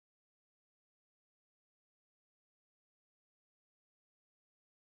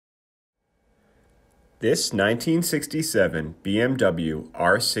This 1967 BMW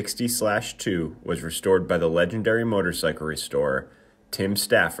R60/2 was restored by the legendary motorcycle restorer Tim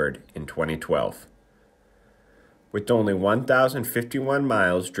Stafford in 2012. With only 1,051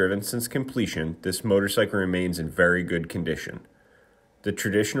 miles driven since completion, this motorcycle remains in very good condition. The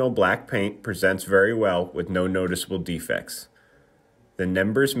traditional black paint presents very well with no noticeable defects. The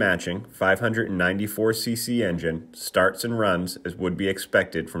Nimbers matching 594cc engine starts and runs as would be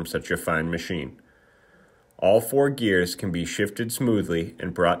expected from such a fine machine. All 4 gears can be shifted smoothly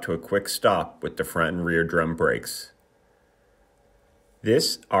and brought to a quick stop with the front and rear drum brakes.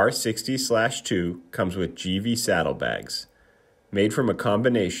 This R60/2 comes with GV saddlebags. Made from a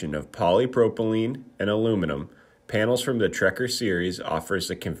combination of polypropylene and aluminum, panels from the Trekker series offers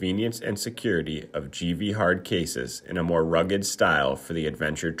the convenience and security of GV hard cases in a more rugged style for the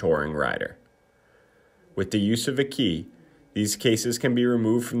adventure touring rider. With the use of a key, these cases can be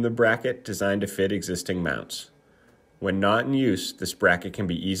removed from the bracket designed to fit existing mounts. When not in use, this bracket can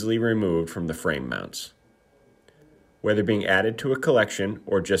be easily removed from the frame mounts. Whether being added to a collection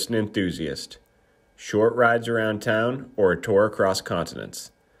or just an enthusiast, short rides around town or a tour across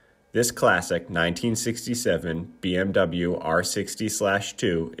continents, this classic 1967 BMW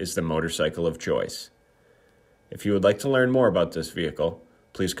R60/2 is the motorcycle of choice. If you would like to learn more about this vehicle,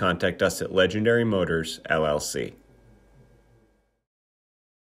 please contact us at Legendary Motors LLC.